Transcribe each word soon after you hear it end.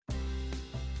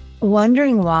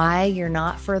Wondering why you're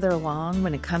not further along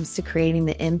when it comes to creating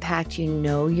the impact you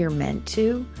know you're meant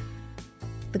to?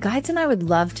 The guides and I would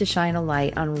love to shine a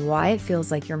light on why it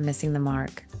feels like you're missing the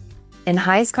mark. In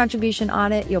Highest Contribution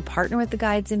Audit, you'll partner with the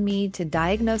guides and me to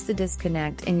diagnose the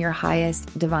disconnect in your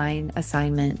highest divine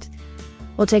assignment.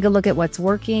 We'll take a look at what's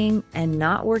working and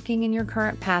not working in your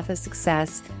current path of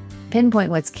success,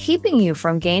 pinpoint what's keeping you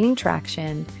from gaining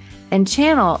traction, and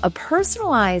channel a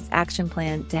personalized action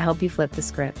plan to help you flip the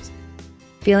script.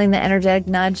 Feeling the energetic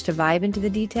nudge to vibe into the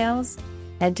details?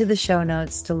 Head to the show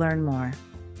notes to learn more.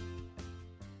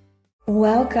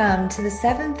 Welcome to the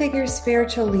Seven Figure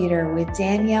Spiritual Leader with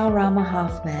Danielle Rama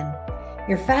Hoffman,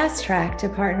 your fast track to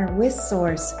partner with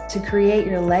Source to create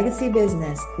your legacy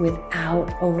business without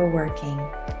overworking.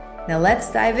 Now let's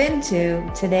dive into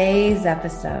today's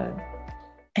episode.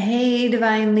 Hey,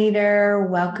 Divine Leader,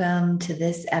 welcome to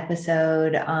this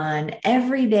episode on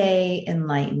everyday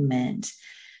enlightenment,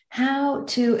 how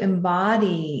to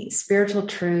embody spiritual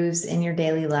truths in your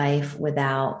daily life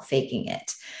without faking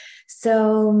it.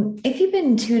 So if you've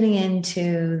been tuning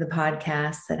into the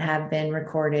podcasts that have been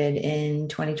recorded in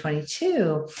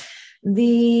 2022,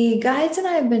 the guides and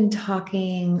I have been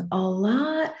talking a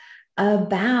lot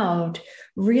about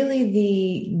really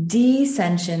the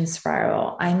descension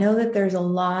spiral. I know that there's a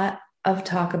lot of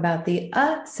talk about the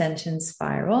ascension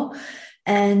spiral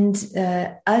and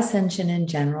ascension in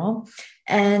general.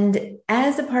 And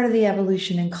as a part of the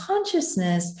evolution in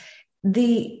consciousness,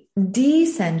 the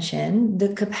descension,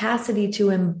 the capacity to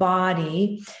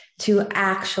embody, to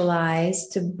actualize,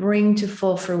 to bring to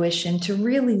full fruition, to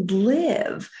really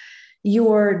live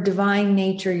your divine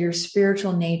nature, your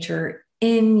spiritual nature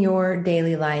in your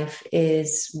daily life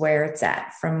is where it's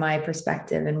at from my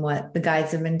perspective and what the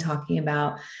guides have been talking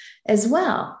about as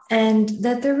well. And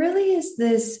that there really is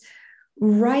this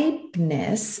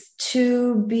ripeness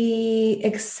to be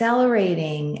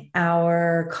accelerating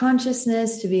our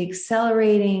consciousness, to be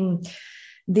accelerating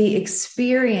the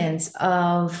experience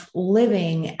of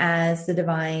living as the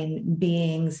divine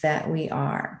beings that we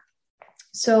are.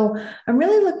 So I'm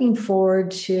really looking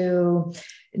forward to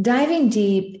diving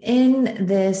deep in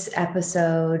this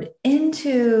episode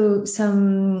into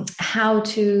some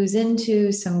how-tos,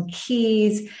 into some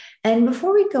keys. And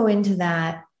before we go into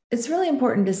that, it's really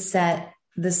important to set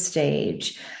the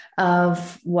stage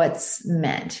of what's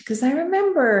meant. Because I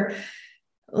remember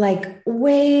like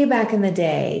way back in the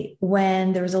day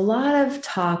when there was a lot of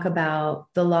talk about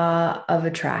the law of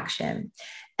attraction.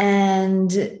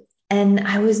 And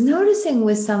I was noticing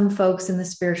with some folks in the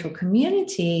spiritual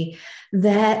community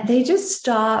that they just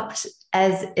stopped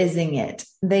as ising it.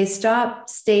 They stopped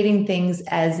stating things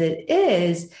as it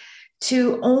is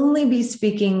to only be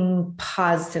speaking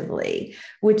positively,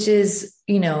 which is,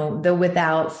 the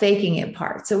without faking it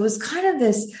part. So it was kind of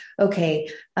this, okay,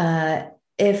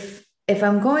 if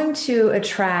I'm going to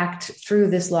attract through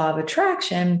this law of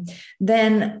attraction,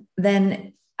 then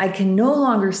I can no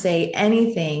longer say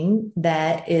anything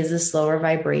that is a slower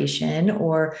vibration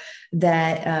or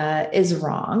that is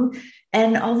wrong.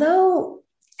 And although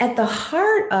at the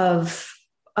heart of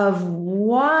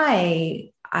why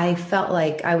I felt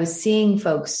like I was seeing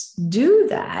folks do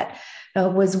that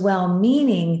was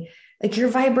well-meaning, like your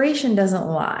vibration doesn't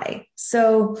lie.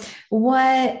 So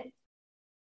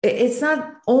it's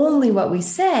not only what we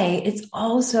say, it's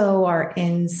also our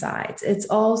insides. It's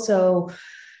also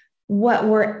what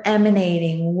we're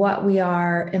emanating, what we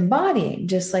are embodying,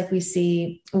 just like we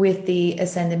see with the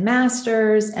Ascended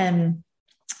Masters and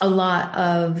a lot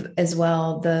of as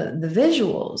well the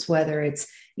visuals, whether it's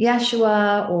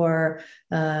Yeshua or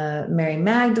Mary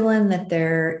Magdalene, that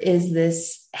there is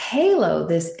this halo,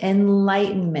 this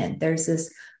enlightenment. There's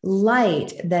this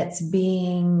light that's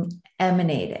being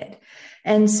emanated.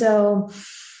 And so,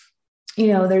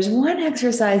 there's one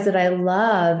exercise that I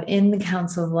love in the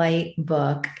Council of Light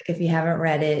book. If you haven't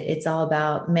read it, it's all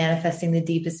about manifesting the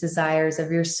deepest desires of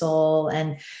your soul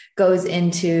and goes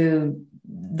into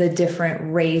the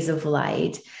different rays of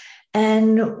light.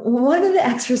 And one of the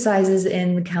exercises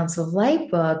in the Council of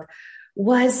Light book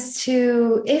was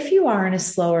to, if you are in a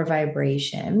slower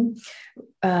vibration,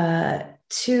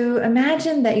 to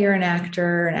imagine that you're an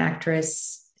actor, an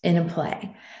actress in a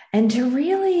play, and to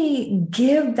really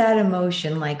give that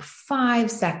emotion like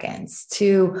 5 seconds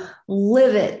to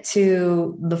live it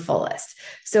to the fullest.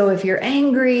 So if you're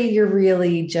angry, you're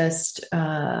really just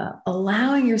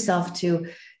allowing yourself to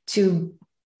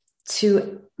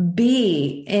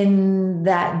be in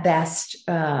that best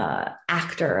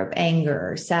actor of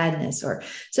anger or sadness, or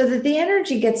so that the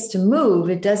energy gets to move.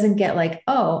 It doesn't get like,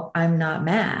 oh, I'm not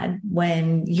mad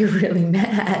when you're really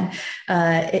mad.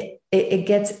 it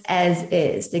gets as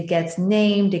is. It gets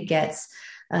named. It gets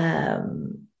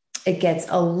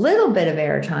a little bit of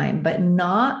airtime, but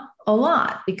not a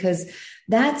lot, because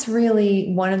that's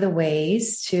really one of the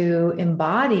ways to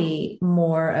embody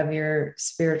more of your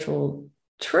spiritual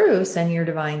truths and your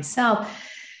divine self,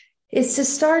 is to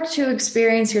start to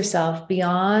experience yourself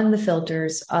beyond the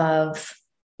filters of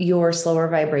your slower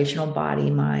vibrational body,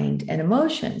 mind, and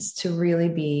emotions, to really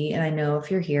be. And I know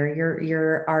if you're here,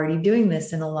 you're already doing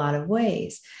this in a lot of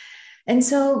ways. And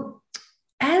so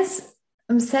as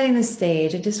I'm setting the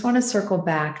stage, I just want to circle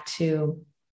back to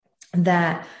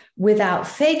that. Without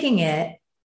faking it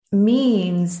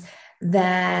means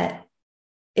that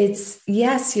it's,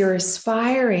 yes, you're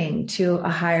aspiring to a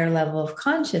higher level of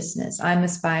consciousness. I'm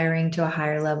aspiring to a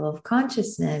higher level of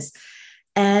consciousness.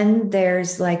 And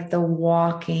there's like the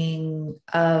walking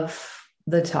of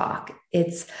the talk.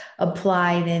 It's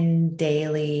applied in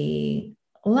daily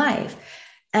life.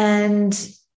 And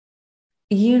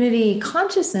unity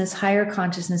consciousness, higher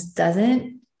consciousness,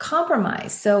 doesn't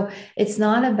compromise. So it's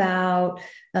not about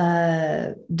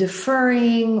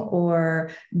deferring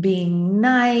or being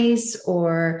nice,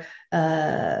 or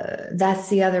that's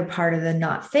the other part of the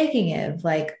not faking it.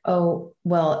 Like, oh,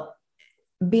 well,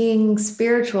 being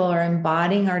spiritual or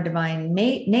embodying our divine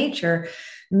nature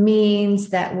means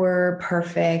that we're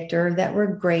perfect, or that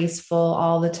we're graceful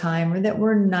all the time, or that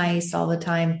we're nice all the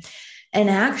time. And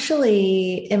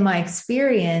actually, in my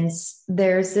experience,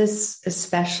 there's this,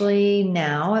 especially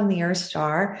now on the Earth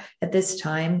star at this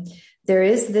time, there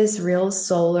is this real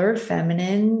solar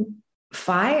feminine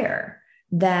fire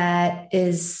that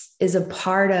is a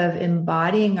part of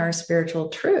embodying our spiritual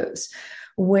truths,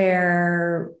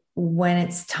 where when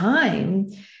it's time,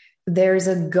 there's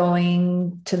a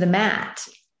going to the mat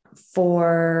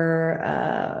for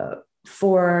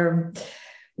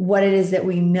what it is that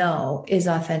we know is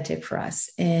authentic for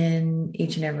us in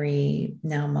each and every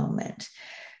now moment.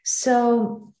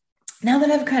 So now that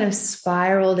I've kind of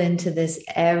spiraled into this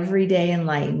everyday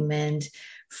enlightenment,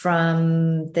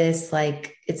 from this,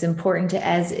 like, it's important to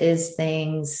as is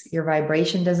things, your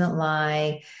vibration doesn't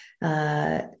lie,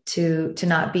 to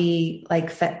not be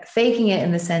like faking it,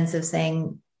 in the sense of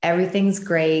saying everything's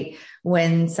great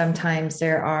when sometimes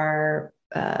there are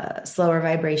slower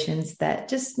vibrations that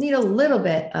just need a little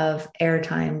bit of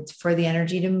airtime for the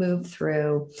energy to move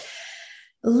through.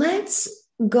 Let's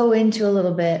go into a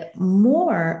little bit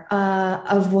more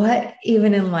of what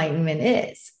even enlightenment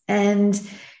is. And,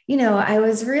 you know, I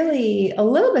was really a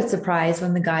little bit surprised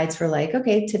when the guides were like,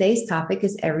 okay, today's topic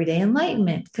is everyday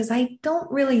enlightenment, because I don't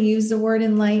really use the word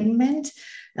enlightenment,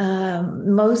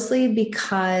 mostly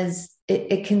because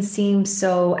it can seem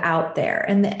so out there,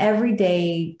 and the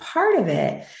everyday part of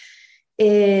it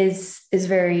is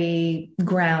very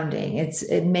grounding.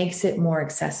 It makes it more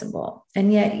accessible.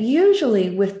 And yet usually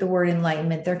with the word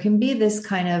enlightenment, there can be this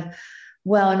kind of,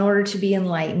 well, in order to be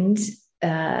enlightened,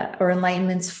 or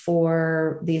enlightenments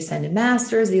for the ascended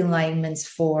masters, the enlightenments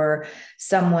for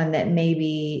someone that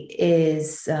maybe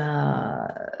is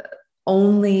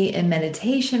only in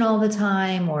meditation all the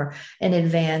time, or an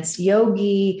advanced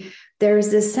yogi. There's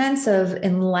this sense of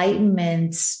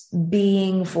enlightenment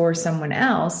being for someone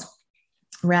else,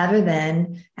 rather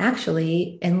than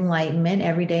actually enlightenment,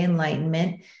 everyday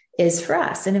enlightenment is for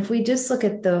us. And if we just look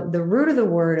at the root of the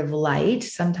word of light,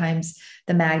 sometimes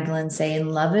the Magdalens say in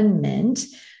love and mint,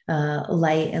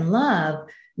 light and love,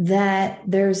 that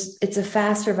it's a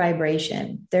faster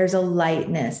vibration. There's a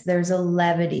lightness, there's a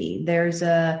levity, there's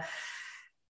a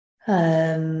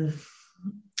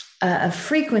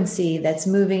frequency that's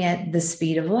moving at the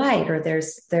speed of light, or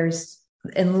there's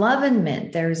in love and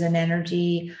mint, there's an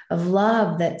energy of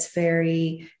love that's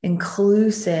very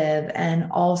inclusive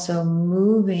and also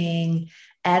moving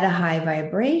at a high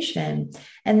vibration.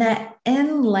 And that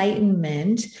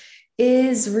enlightenment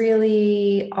is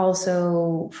really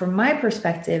also, from my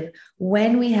perspective,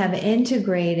 when we have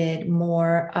integrated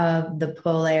more of the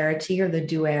polarity or the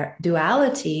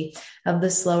duality of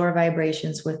the slower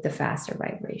vibrations with the faster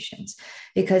vibrations.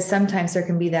 Because sometimes there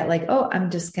can be that, like, oh, I'm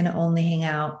just going to only hang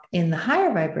out in the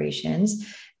higher vibrations,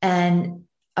 and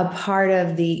a part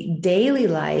of the daily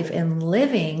life and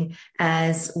living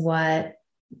as what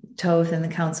Thoth and the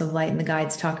Council of Light and the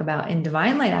guides talk about in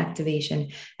divine light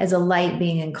activation, as a light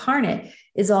being incarnate,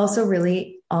 is also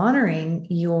really honoring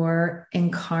your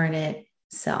incarnate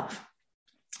self.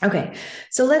 Okay,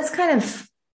 so let's kind of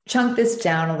chunk this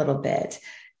down a little bit.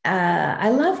 I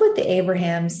love what the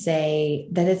Abrahams say,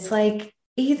 that it's like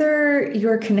either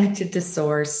you're connected to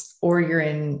source or you're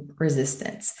in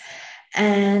resistance.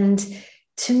 And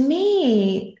to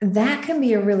me, that can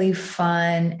be a really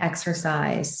fun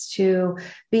exercise to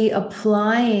be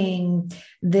applying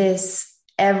this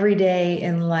everyday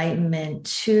enlightenment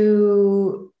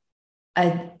to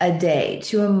a day,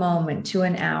 to a moment, to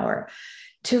an hour,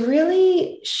 to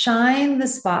really shine the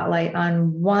spotlight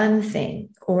on one thing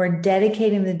or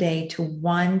dedicating the day to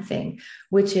one thing,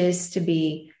 which is to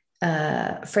be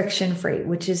friction free,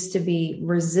 which is to be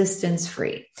resistance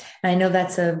free. And I know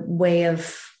that's a way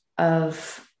of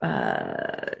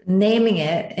naming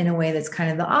it in a way that's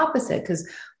kind of the opposite, because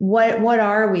what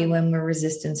are we when we're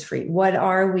resistance free? What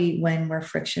are we when we're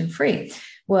friction free?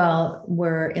 Well,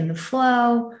 we're in the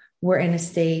flow. We're in a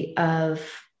state of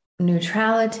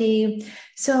neutrality.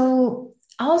 So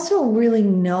also really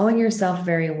knowing yourself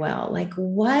very well, like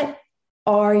what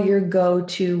are your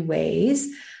go-to ways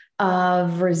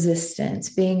of resistance,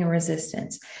 being a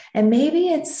resistance? And maybe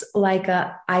it's like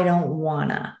I don't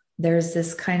wanna. There's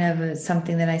this kind of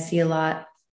something that I see a lot,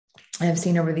 I've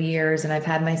seen over the years, and I've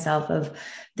had myself of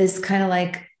this kind of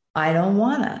like, I don't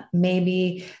wanna.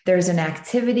 Maybe there's an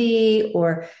activity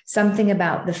or something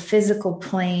about the physical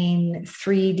plane,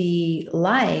 3D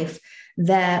life,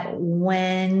 that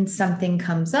when something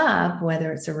comes up,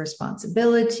 whether it's a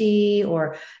responsibility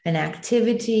or an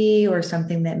activity or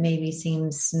something that maybe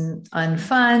seems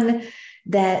unfun,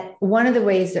 that one of the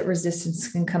ways that resistance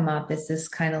can come up is this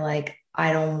kind of like,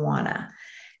 I don't wanna.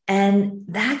 And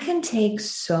that can take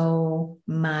so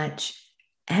much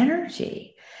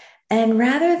energy. And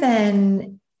rather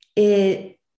than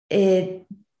it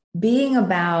being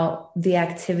about the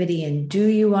activity and do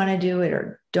you want to do it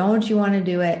or don't you want to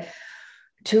do it,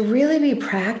 to really be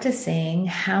practicing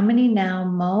how many now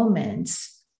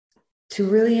moments to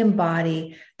really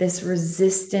embody this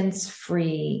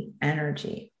resistance-free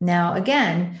energy. Now,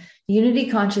 again, unity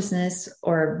consciousness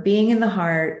or being in the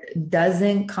heart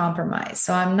doesn't compromise.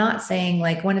 So I'm not saying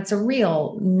like when it's a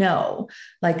real no,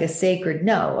 like a sacred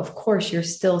no, of course you're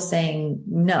still saying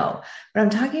no. What I'm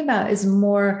talking about is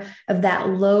more of that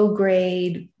low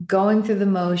grade, going through the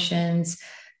motions,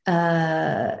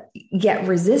 yet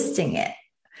resisting it.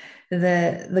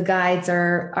 The guides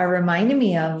are reminding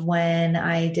me of when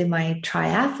I did my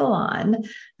triathlon,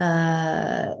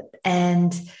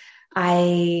 and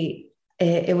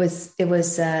it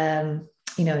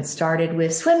started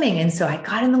with swimming. And so I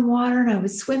got in the water and I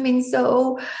was swimming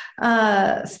so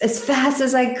as fast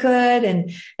as I could.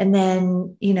 And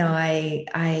then,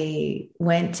 I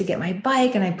went to get my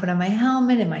bike and I put on my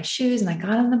helmet and my shoes and I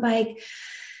got on the bike.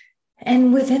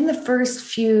 And within the first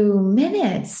few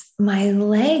minutes, my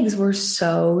legs were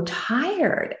so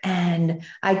tired. And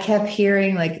I kept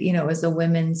hearing it was a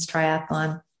women's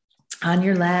triathlon. On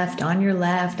your left, on your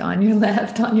left, on your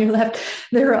left, on your left.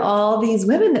 There were all these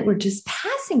women that were just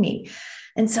passing me.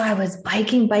 And so I was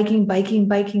biking. And my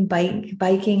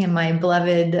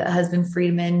beloved husband,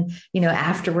 Friedman,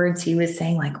 afterwards he was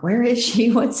saying like, where is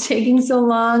she? What's taking so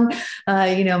long?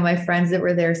 My friends that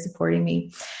were there supporting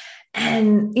me.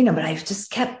 And, but I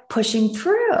just kept pushing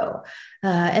through.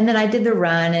 And then I did the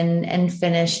run and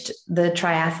finished the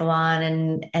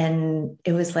triathlon. And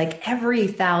it was like every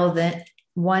 1,000th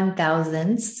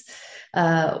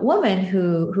woman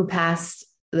who passed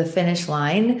the finish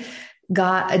line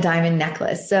got a diamond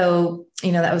necklace. So,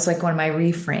 that was like one of my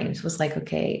reframes was like,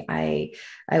 okay, I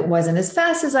wasn't as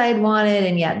fast as I had wanted.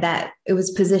 And yet that it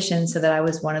was positioned so that I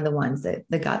was one of the ones that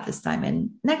got this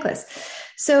diamond necklace.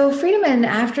 So Friedemann,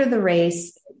 after the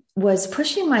race, was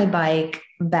pushing my bike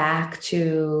back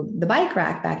to the bike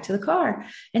rack, back to the car.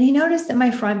 And he noticed that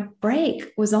my front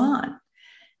brake was on.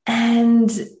 And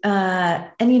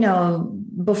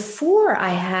before I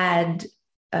had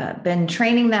been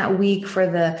training that week for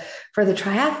the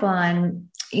triathlon,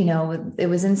 it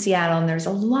was in Seattle and there's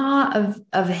a lot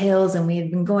of hills and we had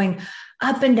been going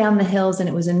up and down the hills and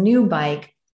it was a new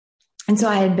bike. And so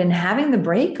I had been having the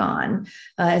brake on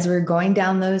as we were going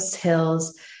down those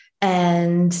hills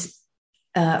and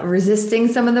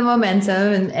resisting some of the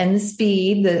momentum and the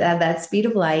speed, that speed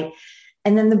of light.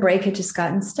 And then the brake had just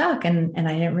gotten stuck and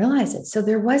I didn't realize it. So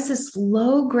there was this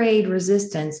low grade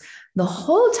resistance the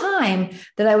whole time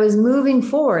that I was moving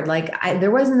forward.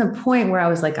 There wasn't a point where I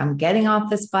was like, I'm getting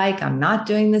off this bike. I'm not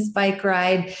doing this bike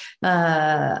ride.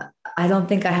 I don't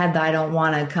think I had the, I don't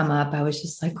want to come up. I was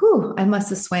just like, ooh, I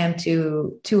must've swam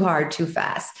too hard, too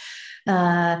fast.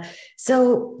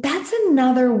 So that's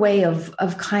another way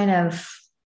of kind of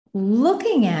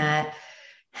looking at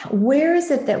where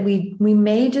is it that we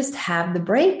may just have the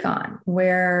brake on,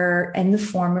 where in the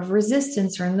form of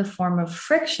resistance or in the form of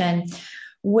friction,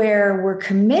 where we're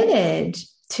committed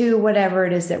to whatever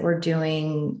it is that we're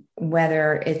doing,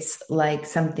 whether it's like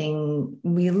something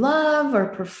we love or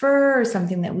prefer or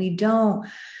something that we don't,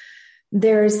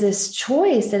 there's this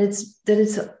choice that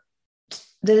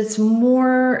it's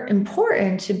more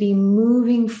important to be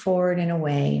moving forward in a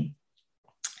way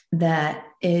that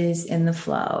is in the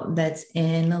flow, that's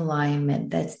in alignment,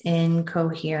 that's in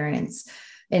coherence,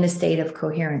 in a state of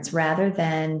coherence, rather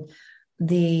than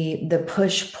the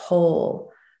push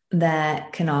pull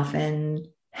that can often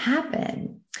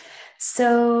happen.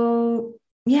 So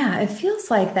yeah, it feels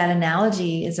like that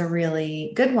analogy is a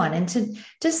really good one. And to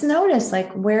just notice,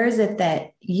 like, where is it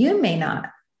that you may not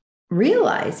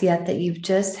realize yet that you've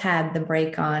just had the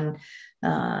break on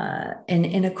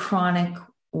in a chronic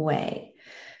way.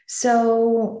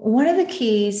 So one of the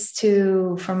keys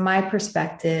to, from my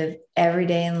perspective,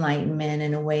 everyday enlightenment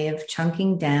and a way of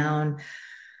chunking down,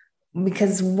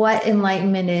 because what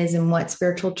enlightenment is and what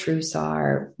spiritual truths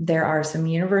are, there are some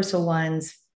universal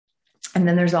ones. And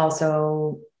then there's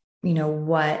also,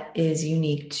 what is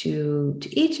unique to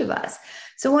each of us.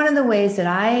 So one of the ways that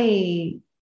I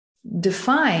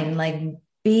define, like,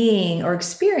 being, or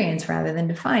experience rather than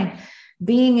define,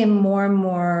 being in more and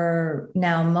more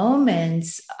now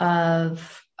moments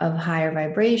of higher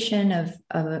vibration, of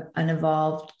an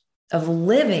evolved, of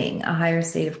living a higher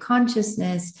state of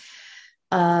consciousness,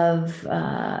 of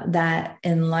that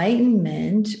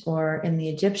enlightenment, or in the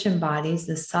Egyptian bodies,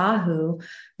 the Sahu,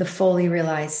 the fully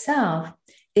realized self,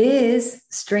 is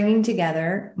stringing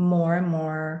together more and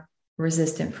more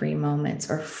resistant-free moments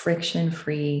or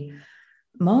friction-free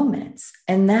moments.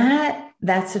 And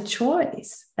that's a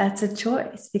choice. That's a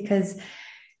choice, because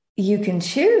you can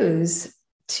choose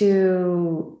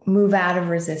to move out of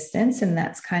resistance. And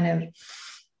that's kind of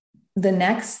the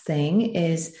next thing,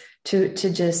 is to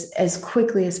just, as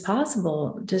quickly as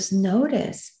possible, just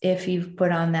notice if you've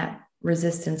put on that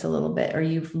resistance a little bit, or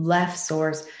you've left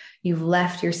source, you've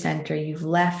left your center, you've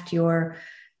left your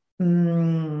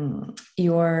light,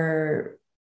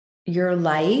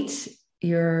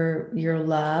 your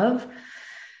love,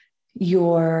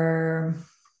 your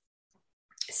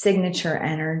signature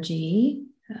energy.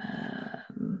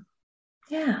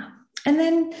 And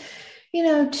then,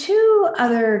 two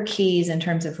other keys in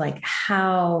terms of like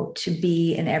how to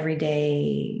be an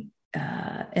everyday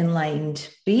enlightened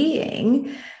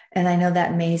being. And I know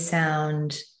that may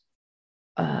sound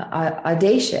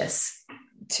audacious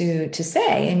to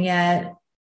say, and yet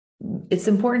it's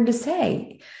important to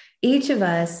say. Each of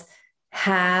us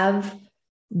have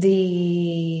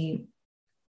the,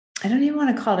 I don't even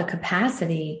want to call it a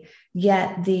capacity,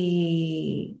 yet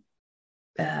the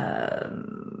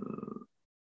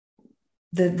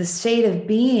state of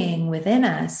being within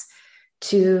us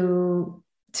to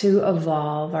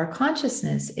evolve our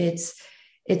consciousness. It's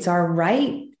our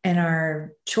right and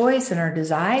our choice and our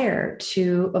desire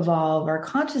to evolve our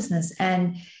consciousness.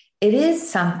 And it is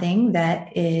something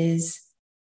that is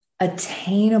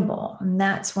attainable. And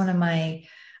that's one of my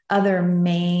other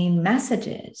main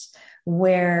messages,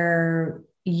 where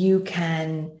you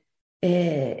can,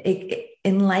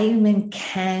 enlightenment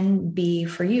can be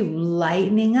for you,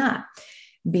 lightening up,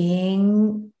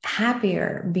 being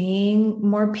happier, being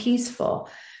more peaceful,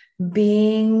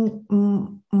 being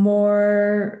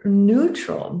more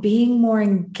neutral, being more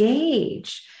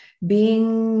engaged,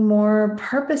 being more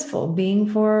purposeful,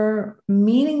 being more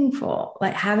meaningful,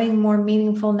 like having more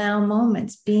meaningful now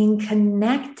moments, being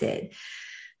connected,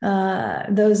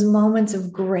 those moments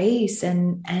of grace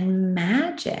and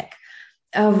magic,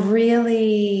 of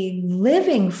really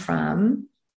living from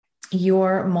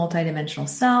your multidimensional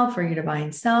self, or your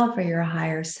divine self, or your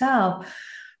higher self,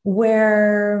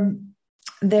 where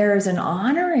there's an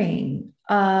honoring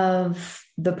of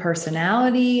the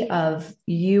personality of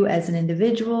you as an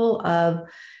individual, of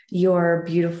your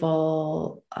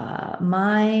beautiful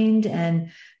mind, and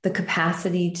the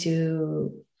capacity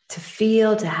to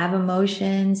feel, to have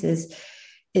emotions is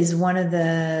one of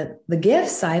the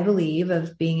gifts, I believe,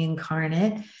 of being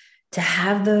incarnate, to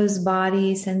have those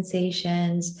body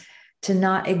sensations, to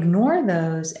not ignore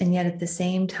those, and yet at the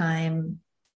same time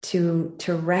to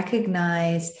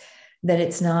recognize that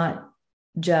it's not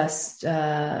just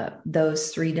those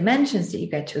three dimensions that you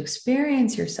get to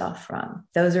experience yourself from.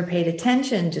 Those are paid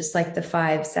attention, just like the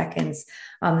 5 seconds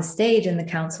on the stage in the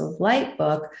Council of Light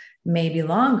book, maybe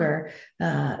longer.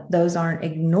 Those aren't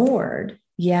ignored,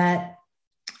 yet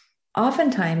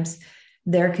oftentimes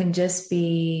there can just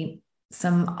be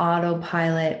some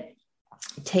autopilot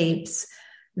tapes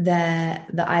that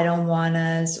the I don't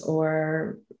wannas,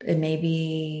 or it may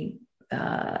be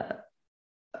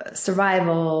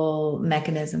survival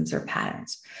mechanisms or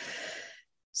patterns.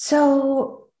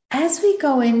 So as we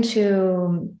go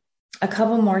into a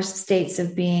couple more states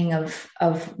of being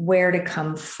of where to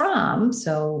come from,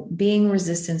 so being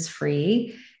resistance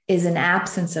free is an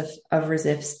absence of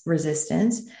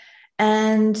resistance.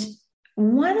 And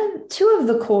two of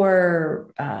the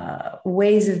core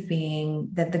ways of being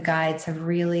that the guides have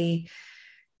really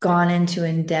gone into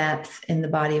in depth in the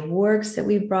body of works that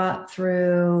we brought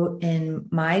through in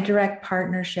my direct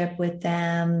partnership with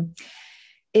them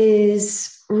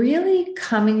is really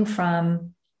coming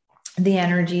from the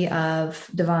energy of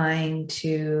divine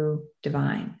to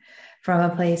divine, from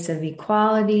a place of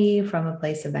equality, from a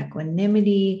place of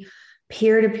equanimity,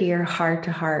 peer to peer, heart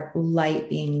to heart, light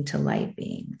being to light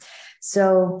being.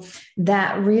 So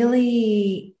that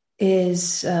really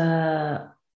is a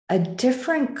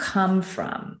different come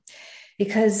from,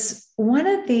 because one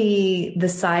of the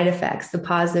side effects, the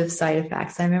positive side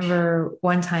effects, I remember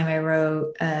one time I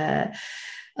wrote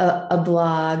a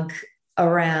blog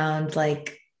around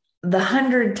like the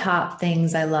 100 top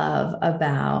things I love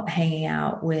about hanging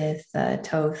out with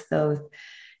Thoth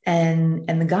and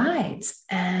the guides.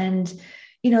 And,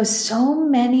 so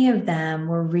many of them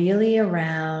were really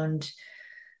around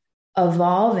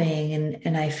evolving.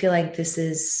 And I feel like this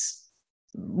is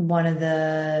one of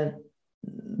the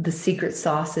secret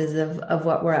sauces of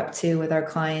what we're up to with our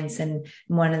clients. And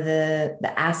one of the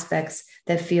aspects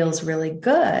that feels really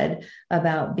good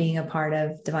about being a part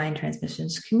of Divine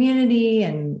Transmissions community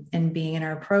and being in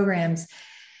our programs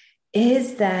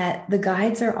is that the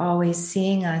guides are always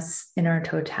seeing us in our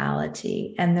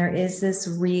totality. And there is this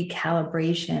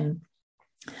recalibration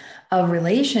of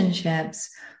relationships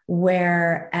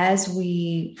where as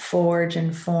we forge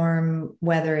and form,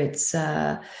 whether it's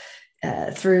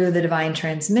through the divine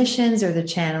transmissions or the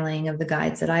channeling of the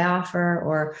guides that I offer,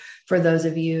 or for those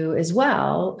of you as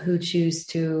well who choose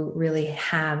to really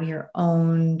have your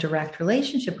own direct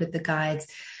relationship with the guides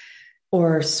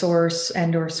or source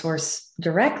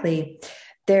directly,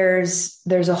 there's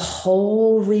a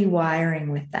whole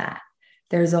rewiring with that.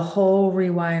 There's a whole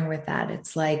rewiring with that.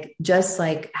 It's like, just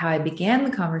like how I began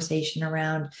the conversation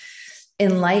around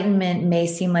enlightenment may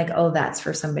seem like, oh, that's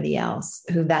for somebody else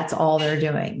who that's all they're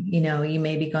doing. You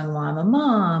may be going, well, I'm a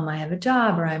mom, I have a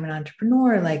job, or I'm an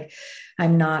entrepreneur. Like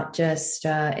I'm not just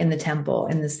in the temple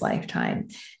in this lifetime.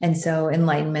 And so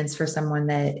enlightenment's for someone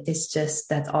that is just,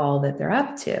 that's all that they're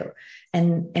up to.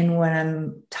 And what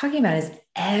I'm talking about is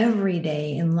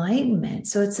everyday enlightenment.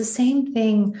 So it's the same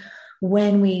thing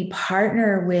when we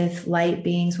partner with light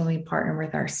beings, when we partner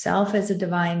with ourselves as a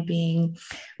divine being,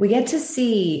 we get to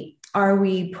see, are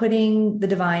we putting the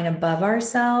divine above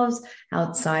ourselves,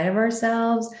 outside of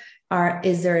ourselves?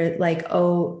 Is there like,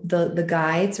 the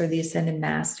guides or the ascended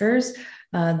masters,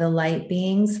 the light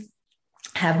beings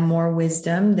have more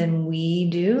wisdom than we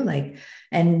do,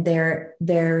 and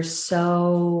they're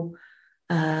so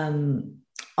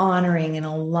honoring and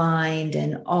aligned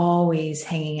and always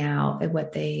hanging out at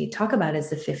what they talk about as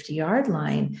the 50-yard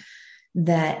line,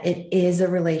 that it is a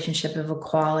relationship of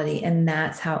equality. And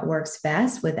that's how it works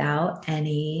best without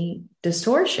any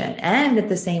distortion. And at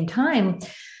the same time,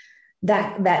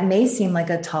 that may seem like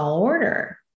a tall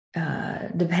order,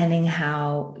 depending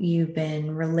how you've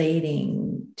been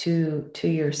relating to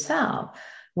yourself,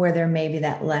 where there may be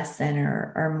that less than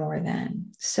or more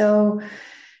than. So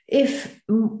if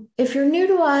you're new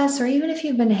to us, or even if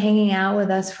you've been hanging out with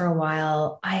us for a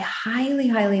while, I highly,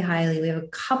 highly, highly, we have a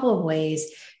couple of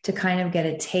ways to kind of get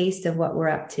a taste of what we're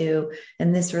up to.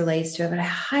 And this relates to it, but I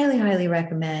highly, highly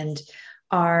recommend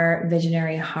our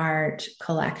Visionary Heart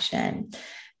collection.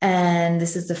 And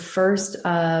this is the first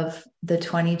of the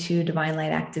 22 Divine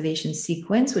Light Activation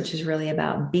sequence, which is really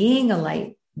about being a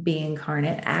light being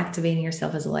incarnate, activating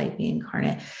yourself as a light being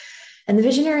incarnate. And the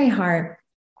Visionary Heart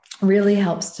really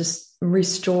helps to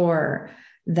restore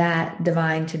that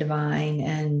divine to divine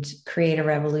and create a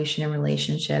revolution in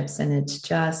relationships. And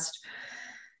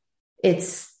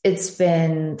it's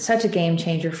been such a game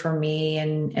changer for me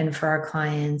and for our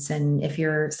clients. And if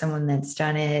you're someone that's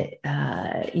done it,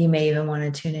 you may even want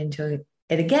to tune into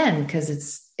it again, because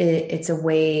it's a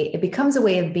way, it becomes a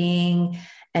way of being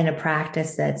and a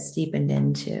practice that's deepened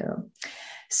into.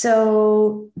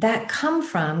 So that coming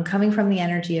from the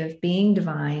energy of being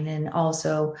divine, and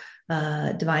also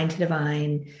divine to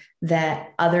divine,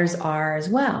 that others are as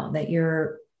well, that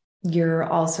you're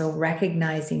also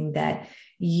recognizing that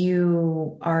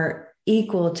you are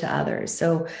equal to others.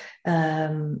 So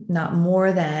not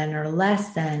more than or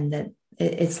less than, that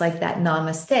it's like that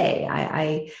namaste.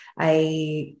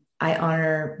 I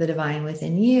honor the divine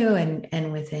within you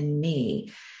and within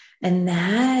me. And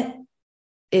that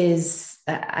is,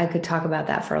 I could talk about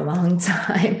that for a long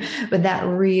time, but that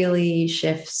really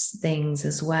shifts things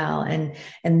as well. And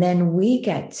then we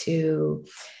get to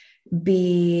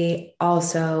be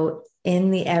also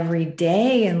in the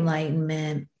everyday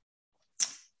enlightenment,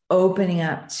 opening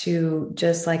up to,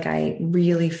 just like I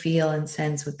really feel and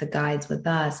sense with the guides with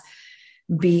us,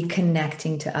 be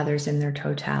connecting to others in their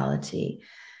totality.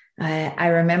 I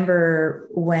remember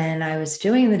when I was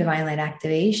doing the Divine Light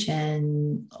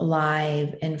Activation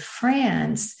live in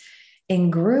France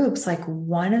in groups, like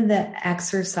one of the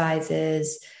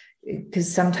exercises,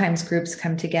 because sometimes groups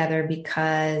come together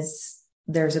because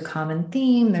there's a common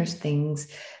theme, there's things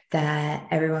that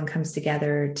everyone comes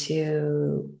together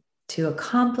to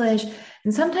accomplish.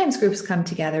 And sometimes groups come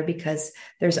together because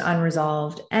there's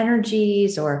unresolved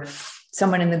energies, or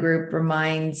someone in the group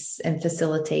reminds and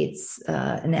facilitates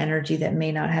an energy that may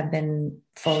not have been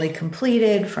fully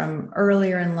completed from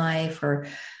earlier in life, or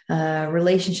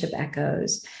relationship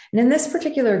echoes. And in this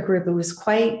particular group, it was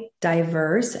quite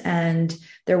diverse, and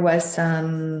there was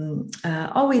some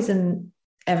always in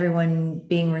everyone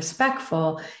being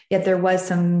respectful, yet there was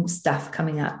some stuff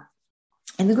coming up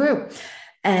in the group.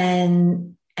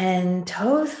 And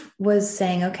Toth was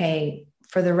saying, okay,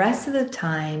 for the rest of the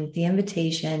time, the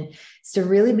invitation is to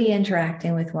really be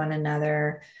interacting with one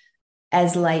another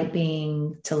as light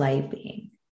being to light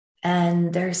being.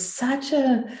 And there's such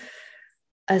a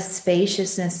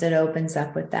spaciousness that opens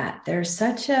up with that. There's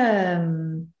such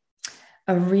a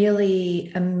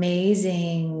really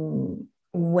amazing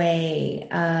way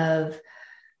of,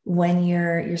 when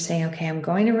you're saying, okay, I'm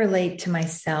going to relate to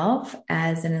myself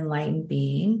as an enlightened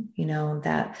being,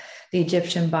 that the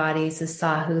Egyptian bodies, the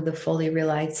Sahu, the fully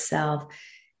realized self,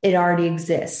 it already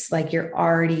exists. Like, you're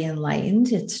already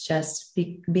enlightened. It's just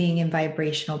being in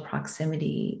vibrational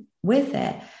proximity with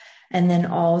it. And then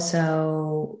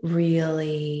also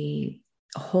really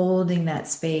holding that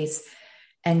space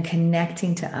and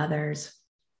connecting to others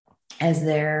as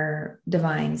their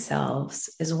divine selves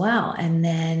as well. And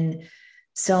then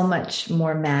so much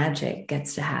more magic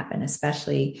gets to happen,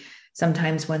 especially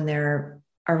sometimes when there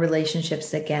are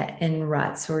relationships that get in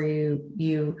ruts, or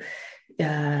you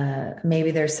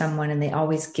maybe there's someone and they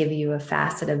always give you a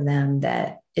facet of them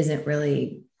that isn't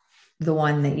really the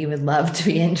one that you would love to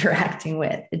be interacting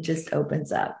with. It just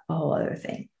opens up a whole other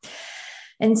thing.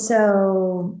 And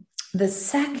so the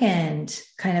second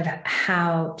kind of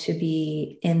how to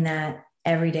be in that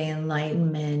everyday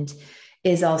enlightenment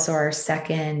is also our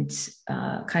second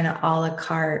kind of a la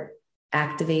carte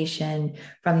activation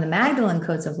from the Magdalene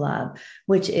Codes of Love,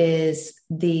 which is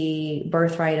the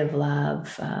Birthright of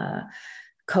Love,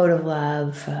 Code of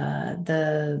Love.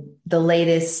 The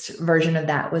latest version of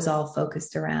that was all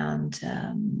focused around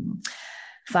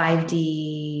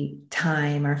 5D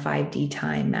time, or 5D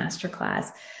time masterclass.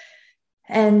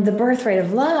 And the Birthright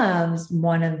of Love is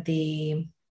one of the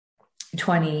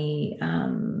 20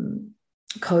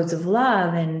 codes of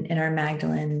love in our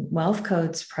Magdalene Wealth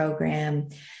Codes program.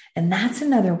 And that's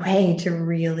another way to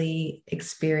really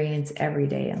experience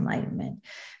everyday enlightenment,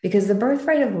 because the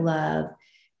birthright of love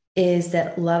is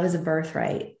that love is a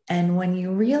birthright. And when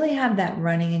you really have that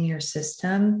running in your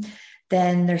system,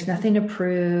 then there's nothing to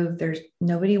prove. There's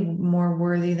nobody more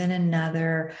worthy than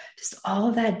another. Just all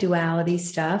of that duality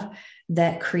stuff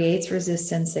that creates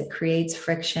resistance, that creates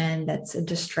friction, that's a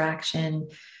distraction,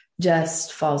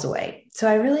 just falls away. So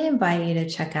I really invite you to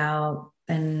check out,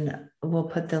 and we'll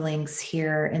put the links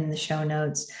here in the show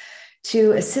notes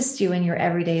to assist you in your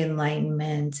everyday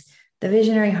enlightenment, the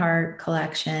Visionary Heart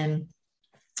Collection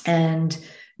and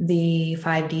the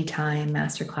 5D Time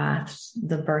Masterclass,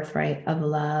 the Birthright of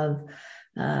Love,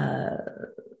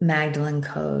 Magdalene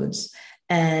Codes.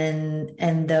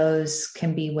 And those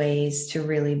can be ways to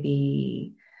really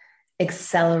be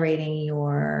accelerating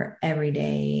your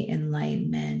everyday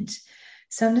enlightenment.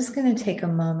 So I'm just going to take a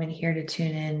moment here to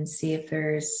tune in and see if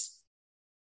there's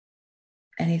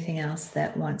anything else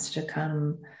that wants to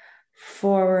come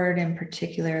forward in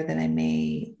particular that I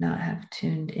may not have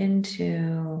tuned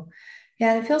into.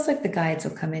 Yeah, it feels like the guides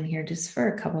will come in here just for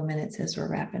a couple minutes as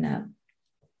we're wrapping up.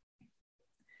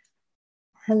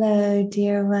 Hello,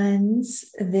 dear ones.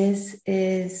 This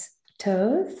is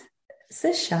Toth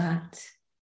Seshat,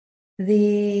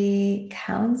 the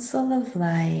Council of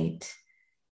Light,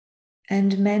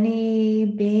 and many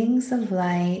beings of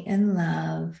light and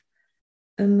love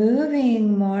are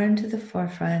moving more into the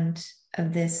forefront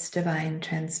of this divine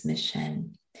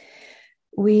transmission.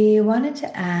 We wanted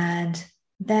to add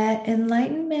that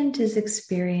enlightenment is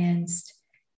experienced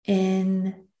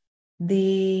in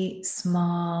the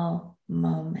small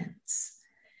moments,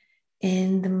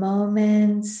 in the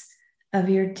moments of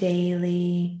your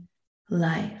daily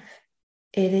life.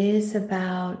 It is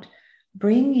about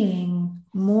bringing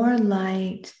more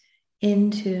light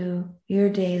into your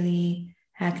daily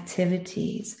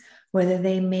activities, whether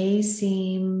they may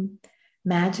seem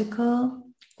magical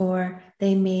or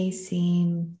they may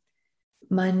seem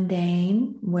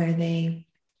mundane, where they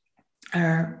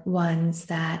are ones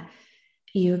that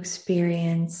you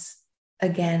experience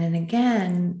again and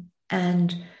again.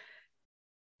 And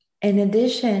in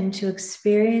addition to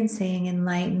experiencing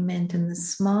enlightenment in the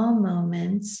small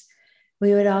moments,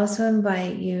 we would also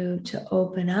invite you to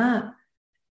open up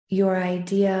your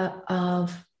idea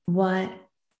of what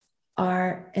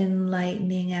are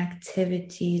enlightening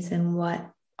activities and what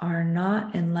are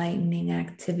not enlightening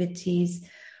activities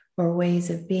or ways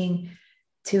of being,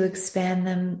 to expand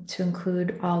them to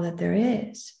include all that there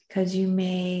is. Because you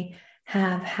may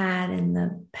have had in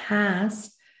the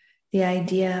past the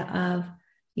idea of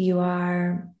you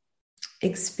are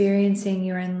experiencing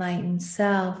your enlightened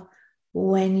self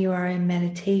when you are in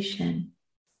meditation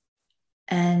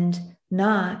and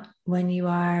not when you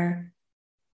are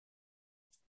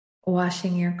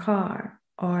washing your car,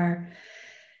 or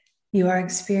you are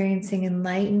experiencing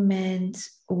enlightenment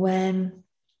when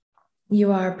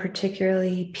you are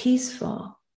particularly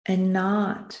peaceful and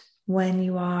not when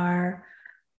you are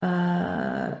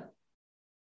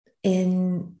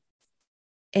in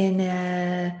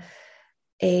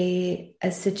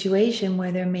a situation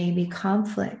where there may be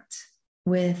conflict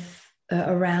with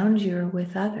around you or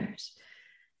with others.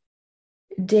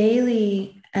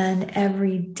 Daily and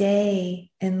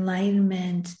everyday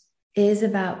enlightenment is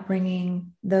about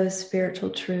bringing those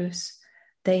spiritual truths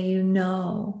that you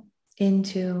know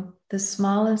into the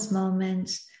smallest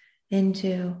moments,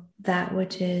 into that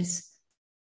which is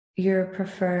your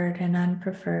preferred and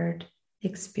unpreferred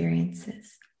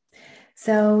experiences.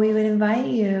 So we would invite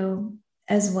you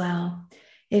as well,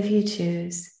 if you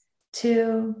choose,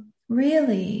 to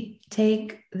really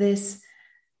take this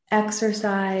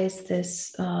exercise,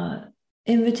 this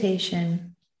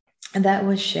invitation that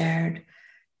was shared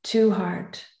to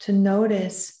heart, to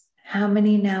notice how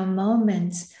many now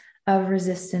moments of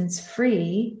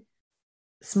resistance-free,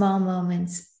 small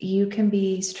moments, you can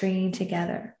be stringing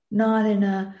together, not in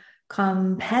a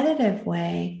competitive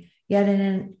way, yet in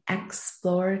an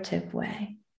explorative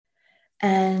way.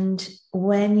 And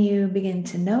when you begin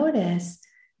to notice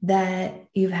that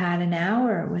you've had an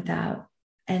hour without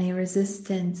any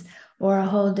resistance, or a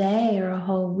whole day or a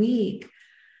whole week,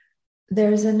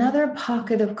 there's another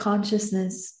pocket of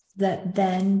consciousness that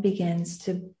then begins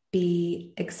to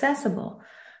be accessible,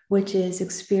 which is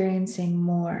experiencing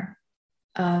more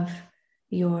of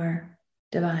your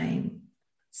divine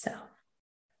self.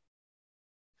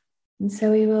 And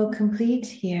so we will complete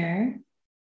here,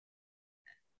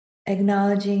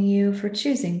 acknowledging you for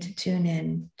choosing to tune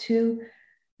in to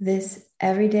this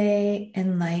Everyday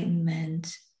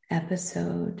Enlightenment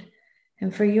episode,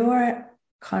 and for your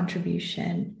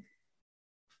contribution,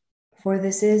 for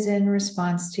this is in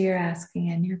response to your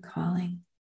asking and your calling.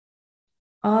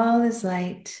 All is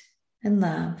light and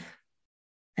love,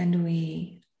 and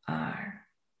we are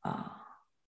all.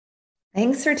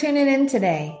 Thanks for tuning in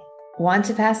today. Want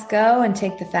to pass go and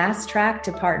take the fast track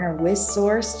to partner with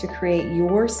Source to create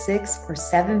your 6 or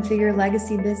 7-figure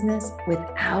legacy business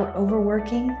without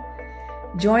overworking?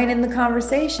 Join in the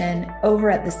conversation over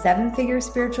at the 7-Figure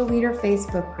Spiritual Leader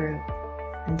Facebook group.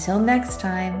 Until next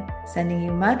time, sending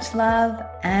you much love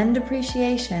and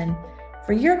appreciation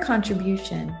for your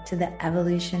contribution to the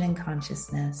evolution in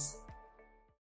consciousness.